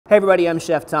Hey everybody, I'm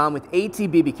Chef Tom with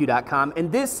allthingsbbq.com, and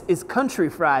this is country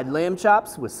fried lamb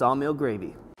chops with Sawmill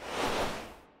Gravy.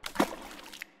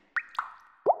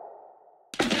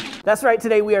 That's right,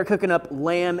 today we are cooking up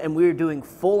lamb and we're doing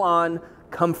full-on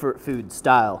comfort food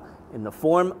style in the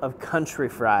form of country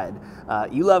fried.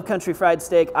 You love country fried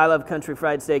steak, I love country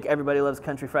fried steak, everybody loves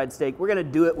country fried steak. We're gonna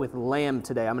do it with lamb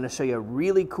today. I'm gonna show you a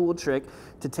really cool trick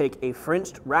to take a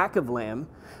Frenched rack of lamb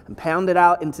and pound it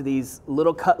out into these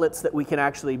little cutlets that we can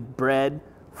actually bread,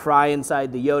 fry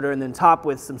inside the Yoder, and then top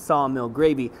with some Sawmill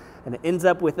gravy. And it ends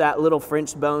up with that little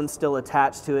French bone still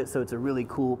attached to it, so it's a really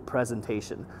cool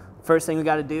presentation. First thing we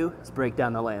gotta do is break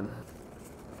down the lamb.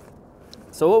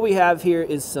 So what we have here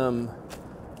is some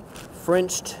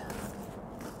Frenched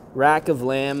rack of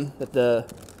lamb that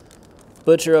the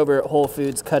butcher over at Whole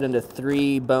Foods cut into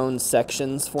 3 bone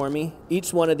sections for me.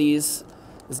 Each one of these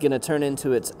is gonna turn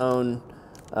into its own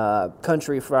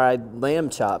country fried lamb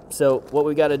chop. So what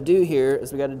we gotta do here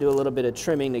is we gotta do a little bit of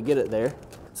trimming to get it there.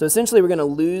 So essentially we're gonna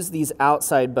lose these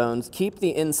outside bones, keep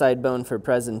the inside bone for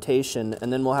presentation,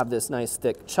 and then we'll have this nice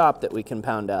thick chop that we can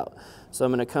pound out. So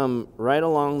I'm gonna come right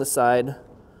along the side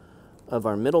of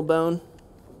our middle bone.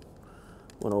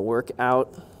 I'm gonna work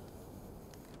out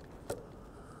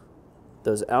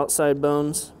those outside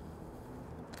bones.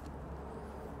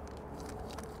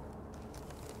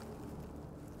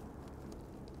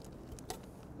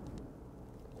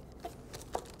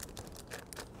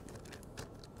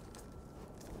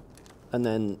 And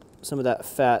then some of that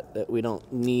fat that we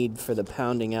don't need for the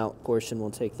pounding out portion,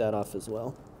 we'll take that off as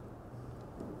well.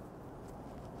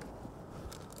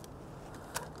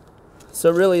 So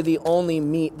really the only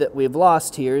meat that we've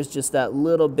lost here is just that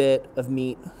little bit of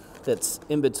meat that's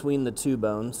in between the 2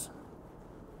 bones.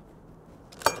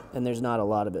 And there's not a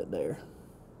lot of it there.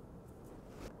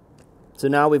 So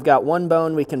now we've got 1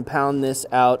 bone, we can pound this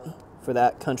out for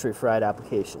that country fried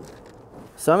application.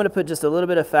 So I'm gonna put just a little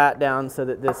bit of fat down so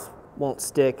that this won't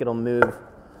stick, it'll move.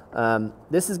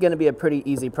 This is gonna be a pretty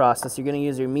easy process. You're gonna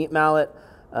use your meat mallet.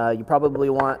 You probably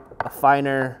want a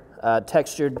finer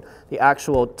textured, the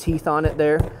actual teeth on it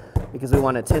there, because we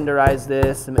want to tenderize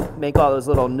this and make all those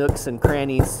little nooks and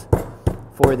crannies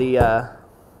for the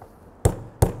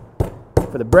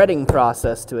breading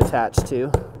process to attach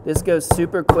to. This goes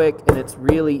super quick and it's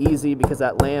really easy because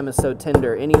that lamb is so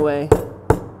tender anyway.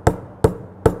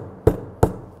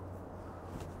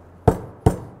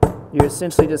 You're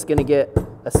essentially just going to get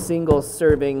a single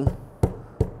serving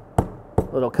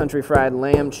little country fried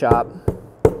lamb chop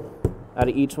out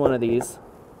of each one of these,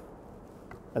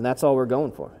 and that's all we're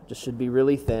going for. It just should be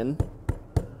really thin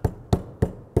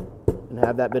and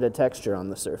have that bit of texture on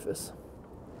the surface.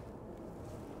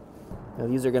 Now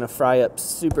these are going to fry up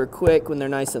super quick when they're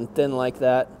nice and thin like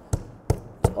that.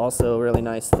 It's also a really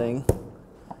nice thing.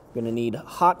 You're going to need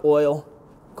hot oil,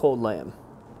 cold lamb.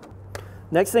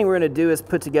 Next thing we're going to do is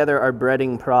put together our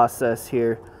breading process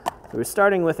here. We're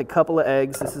starting with a couple of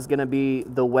eggs. This is going to be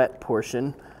the wet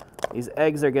portion. These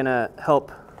eggs are going to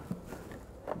help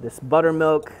this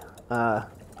buttermilk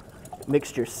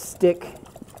mixture stick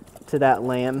to that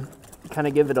lamb, kind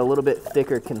of give it a little bit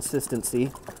thicker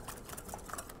consistency.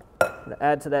 I'm going to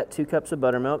add to that 2 cups of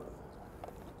buttermilk.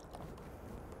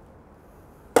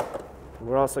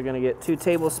 We're also going to get 2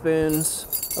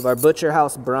 tablespoons of our Butcher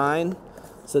House brine.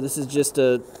 So this is just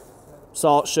a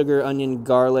salt, sugar, onion,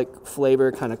 garlic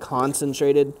flavor, kind of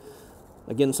concentrated.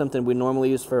 Again, something we normally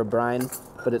use for a brine,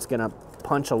 but it's gonna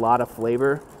punch a lot of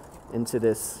flavor into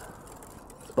this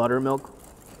buttermilk.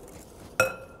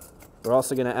 We're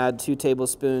also gonna add 2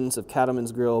 tablespoons of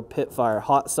Cattleman's Grill Pit Fire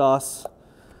hot sauce.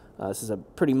 This is a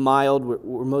pretty mild,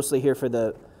 we're mostly here for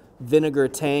the vinegar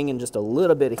tang and just a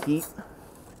little bit of heat.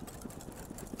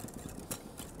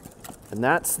 And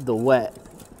that's the wet.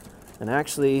 And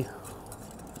actually,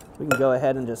 we can go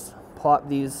ahead and just plop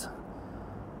these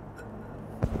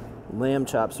lamb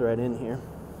chops right in here.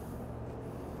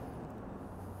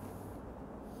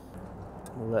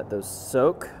 We'll let those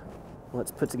soak. Let's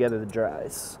put together the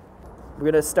dries. We're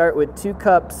gonna start with 2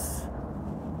 cups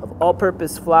of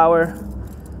all-purpose flour,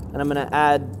 and I'm gonna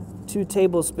add 2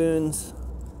 tablespoons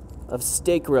of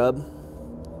steak rub,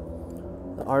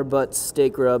 the Arbutz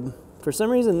steak rub. For some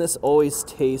reason, this always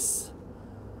tastes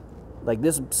like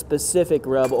this specific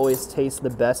rub always tastes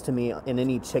the best to me in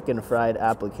any chicken fried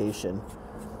application.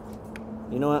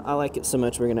 You know what? I like it so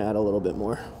much we're gonna add a little bit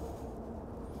more.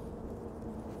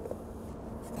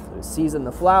 So we've seasoned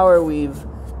the flour, we've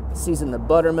seasoned the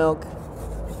buttermilk.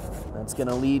 That's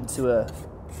gonna lead to a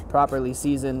properly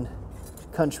seasoned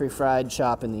country fried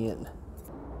chop in the end.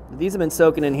 These have been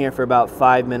soaking in here for about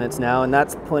 5 minutes now, and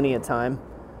that's plenty of time.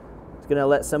 It's gonna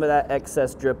let some of that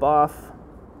excess drip off.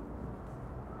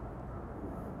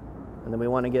 And then we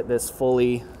want to get this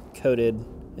fully coated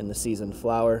in the seasoned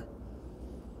flour.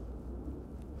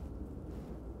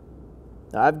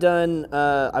 Now, I've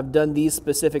done these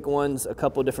specific ones a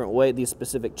couple different ways, these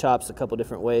specific chops a couple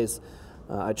different ways.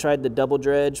 I tried the double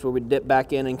dredge where we dip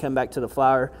back in and come back to the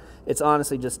flour. It's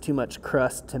honestly just too much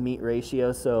crust to meat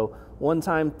ratio. So one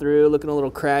time through, looking a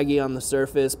little craggy on the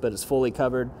surface, but it's fully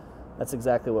covered. That's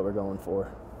exactly what we're going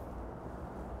for.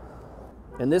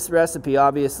 And this recipe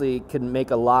obviously can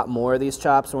make a lot more of these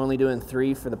chops. We're only doing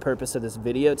 3 for the purpose of this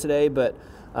video today, but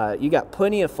you got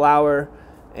plenty of flour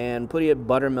and plenty of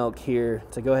buttermilk here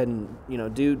to go ahead and, you know,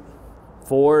 do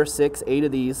 4, 6, 8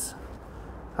 of these,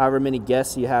 however many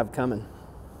guests you have coming.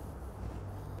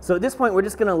 So at this point, we're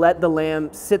just gonna let the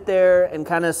lamb sit there and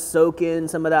kind of soak in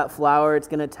some of that flour. It's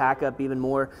gonna tack up even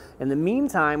more. In the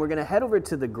meantime, we're gonna head over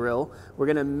to the grill. We're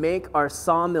gonna make our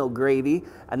sawmill gravy,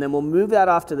 and then we'll move that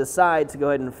off to the side to go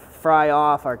ahead and fry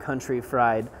off our country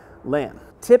fried lamb.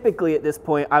 Typically at this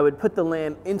point, I would put the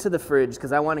lamb into the fridge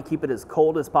because I want to keep it as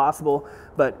cold as possible,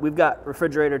 but we've got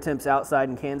refrigerator temps outside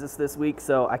in Kansas this week,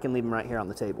 so I can leave them right here on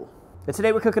the table. And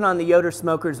today we're cooking on the Yoder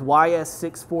Smoker's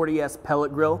YS640S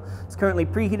pellet grill. It's currently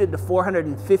preheated to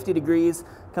 450 degrees.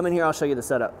 Come in here, I'll show you the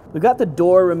setup. We've got the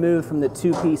door removed from the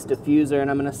 2-piece diffuser,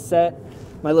 and I'm gonna set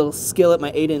my little skillet,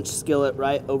 my 8-inch skillet,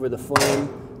 right over the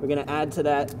flame. We're gonna add to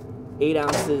that 8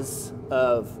 ounces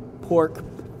of pork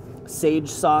sage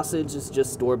sausage. It's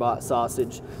just store-bought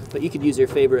sausage, but you could use your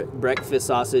favorite breakfast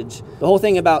sausage. The whole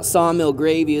thing about Sawmill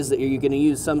Gravy is that you're going to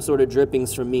use some sort of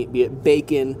drippings from meat, be it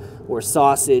bacon or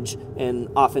sausage, and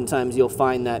oftentimes you'll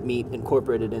find that meat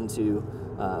incorporated into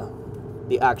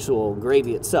the actual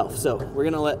gravy itself. So we're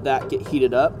going to let that get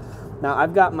heated up. Now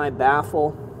I've got my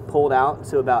baffle pulled out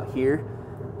to about here.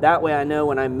 That way I know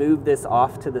when I move this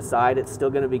off to the side, it's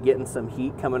still going to be getting some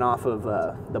heat coming off of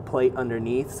the plate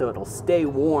underneath, so it'll stay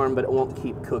warm, but it won't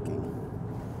keep cooking.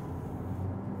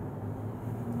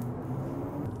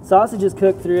 Sausage is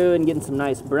cooked through and getting some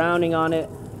nice browning on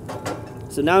it.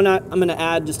 So now I'm going to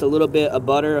add just a little bit of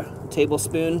butter, a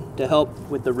tablespoon, to help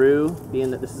with the roux,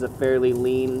 being that this is a fairly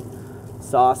lean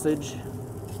sausage.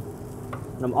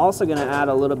 And I'm also going to add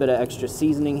a little bit of extra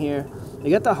seasoning here. You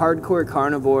got the Hardcore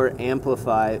Carnivore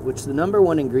Amplify, which the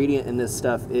 #1 ingredient in this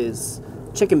stuff is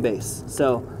chicken base.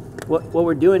 So what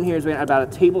we're doing here is we're gonna add about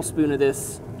a tablespoon of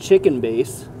this chicken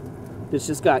base. It's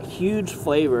just got huge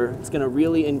flavor. It's gonna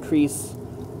really increase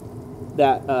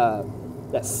that,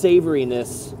 that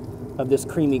savoriness of this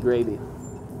creamy gravy.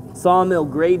 Sawmill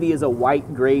Gravy is a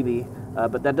white gravy,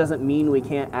 but that doesn't mean we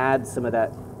can't add some of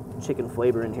that chicken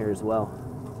flavor in here as well.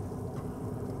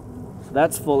 So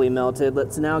that's fully melted.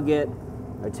 Let's now get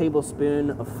our tablespoon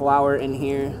of flour in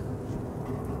here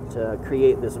to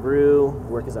create this roux,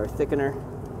 work as our thickener.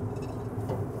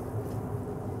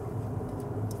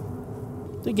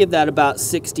 To give that about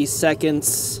 60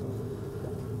 seconds.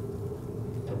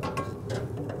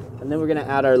 And then we're gonna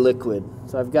add our liquid.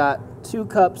 So I've got 2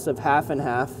 cups of half and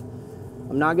half.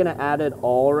 I'm not gonna add it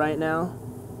all right now.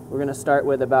 We're gonna start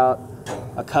with about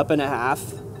 1.5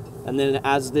 cups. And then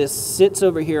as this sits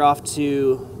over here off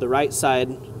to the right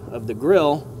side of the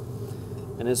grill,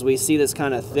 and as we see this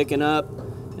kind of thicken up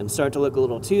and start to look a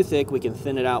little too thick, we can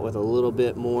thin it out with a little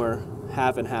bit more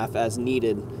half and half as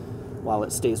needed while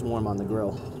it stays warm on the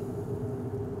grill.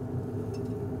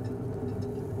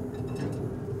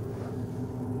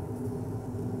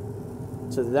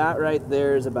 So that right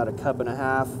there is about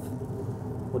 1.5 cups.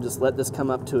 We'll just let this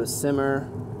come up to a simmer,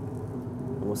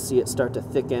 and we'll see it start to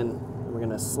thicken. And we're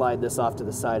gonna slide this off to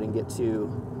the side and get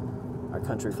to our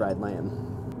country fried lamb.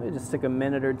 It just took a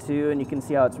minute or two, and you can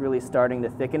see how it's really starting to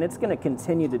thicken. It's gonna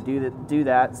continue to do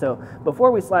that. So before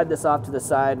we slide this off to the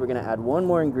side, we're gonna add one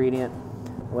more ingredient.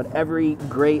 What every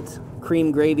great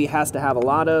cream gravy has to have a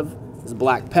lot of is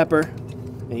black pepper.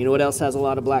 And you know what else has a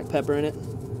lot of black pepper in it?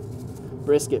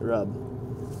 Brisket rub.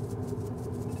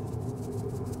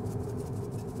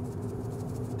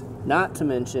 Not to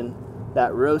mention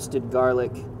that roasted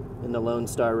garlic in the Lone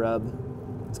Star rub.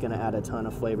 It's gonna add a ton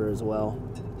of flavor as well.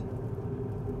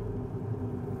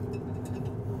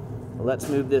 Let's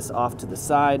move this off to the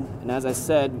side, and as I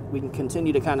said, we can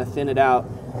continue to kind of thin it out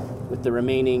with the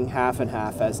remaining half and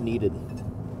half as needed.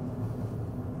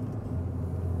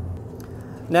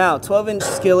 Now, 12-inch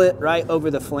skillet right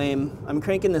over the flame. I'm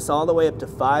cranking this all the way up to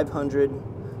 500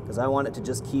 because I want it to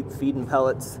just keep feeding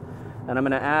pellets. And I'm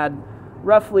gonna add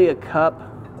roughly 1 cup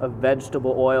of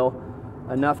vegetable oil,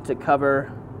 enough to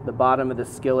cover the bottom of the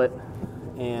skillet,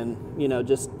 and you know,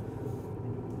 just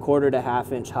 1/4 to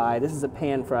 1/2 inch high. This is a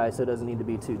pan fry, so it doesn't need to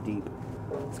be too deep.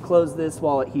 Let's close this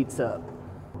while it heats up.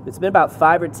 It's been about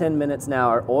 5 or 10 minutes now.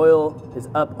 Our oil is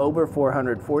up over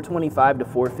 400, 425 to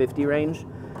 450 range,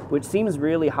 which seems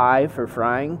really high for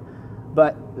frying.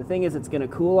 But the thing is, it's gonna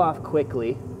cool off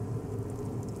quickly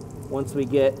once we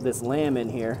get this lamb in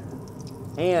here.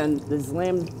 And these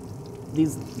lamb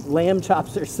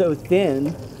chops are so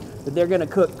thin that they're gonna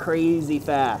cook crazy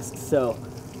fast. So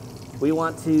we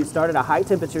want to start at a high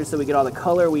temperature so we get all the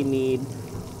color we need,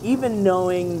 even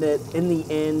knowing that in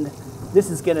the end,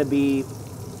 this is gonna be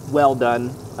well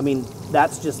done. I mean,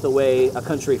 that's just the way a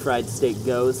country fried steak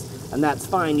goes, and that's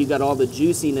fine. You got all the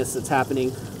juiciness that's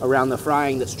happening around the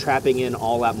frying that's trapping in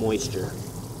all that moisture.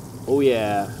 Oh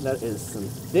yeah, that is some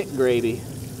thick gravy.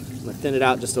 I'm gonna thin it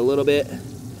out just a little bit.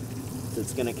 So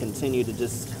it's gonna continue to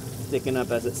just thicken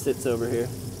up as it sits over here.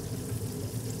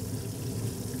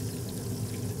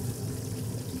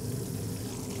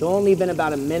 It's only been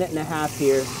about a minute and a half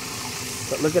here,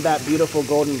 but look at that beautiful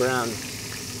golden brown.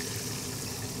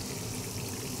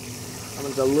 That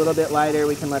one's a little bit lighter.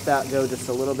 We can let that go just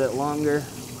a little bit longer.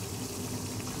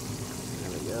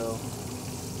 There we go.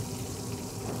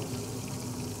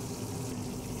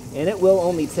 And it will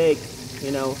only take,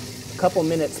 you know, a couple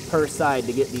minutes per side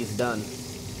to get these done.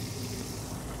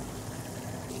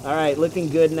 All right, looking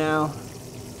good now.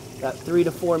 Got 3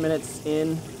 to 4 minutes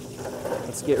in.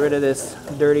 Let's get rid of this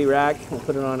dirty rack. We'll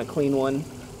put it on a clean one.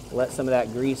 Let some of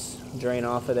that grease drain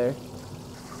off of there.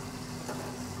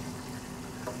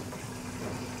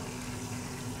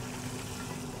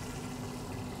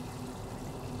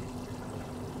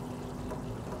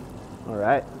 All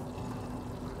right,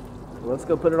 let's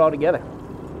go put it all together.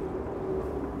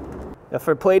 Now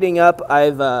for plating up,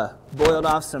 I've boiled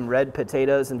off some red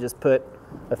potatoes and just put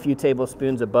a few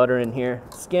tablespoons of butter in here.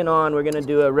 Skin on, we're gonna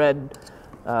do a red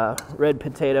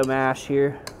potato mash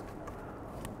here.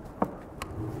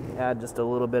 Add just a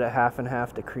little bit of half and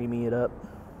half to creamy it up.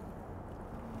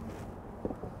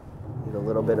 Need a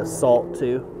little bit of salt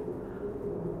too,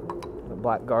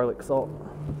 black garlic salt.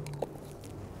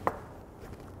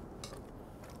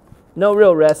 No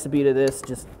real recipe to this,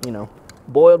 just, you know,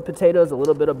 boiled potatoes, a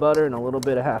little bit of butter, and a little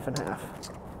bit of half and half.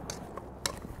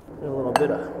 And a little bit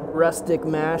of rustic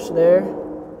mash there.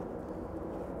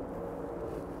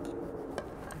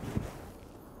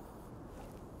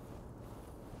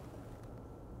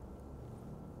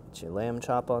 Get your lamb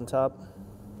chop on top.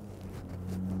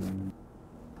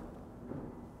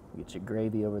 Get your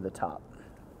gravy over the top.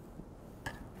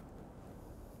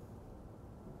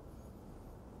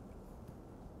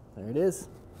 There it is.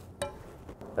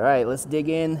 All right, let's dig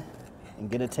in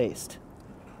and get a taste.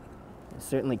 It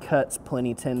certainly cuts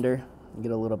plenty tender.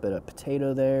 Get a little bit of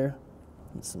potato there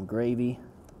and some gravy.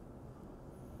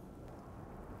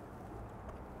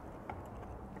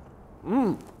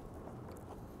 I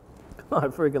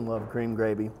freaking love cream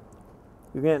gravy.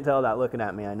 You can't tell that looking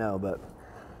at me, I know, but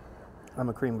I'm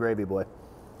a cream gravy boy.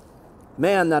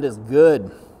 Man, that is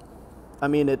good. I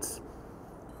mean, it's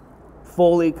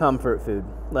fully comfort food.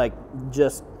 Like,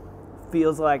 just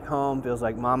feels like home, feels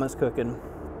like mama's cooking.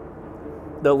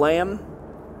 The lamb,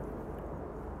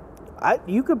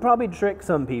 you could probably trick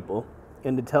some people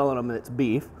into telling them it's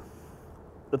beef.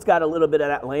 It's got a little bit of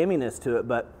that lamminess to it,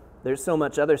 but there's so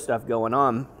much other stuff going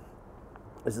on.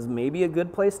 This is maybe a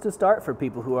good place to start for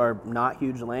people who are not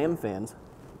huge lamb fans.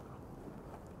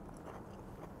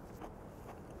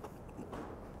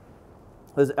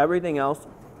 Because everything else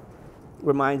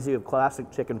reminds you of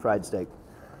classic chicken fried steak.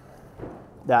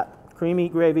 That creamy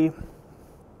gravy,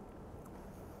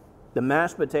 the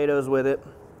mashed potatoes with it,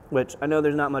 which I know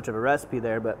there's not much of a recipe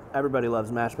there, but everybody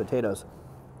loves mashed potatoes.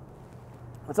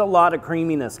 That's a lot of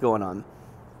creaminess going on.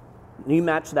 You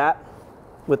match that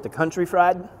with the country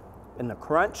fried and the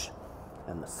crunch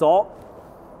and the salt,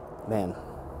 man,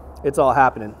 it's all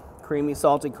happening. Creamy,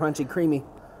 salty, crunchy, creamy,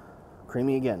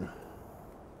 creamy again.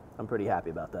 I'm pretty happy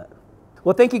about that.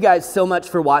 Well, thank you guys so much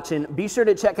for watching. Be sure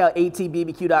to check out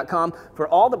allthingsbbq.com for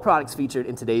all the products featured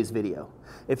in today's video.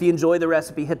 If you enjoy the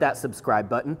recipe, hit that subscribe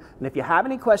button. And if you have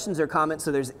any questions or comments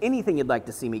or there's anything you'd like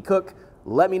to see me cook,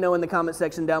 let me know in the comment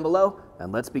section down below,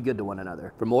 and let's be good to one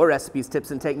another. For more recipes, tips,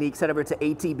 and techniques, head over to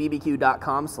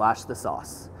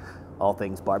allthingsbbq.com/thesauce. All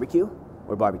things barbecue,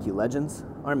 where barbecue legends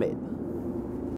are made.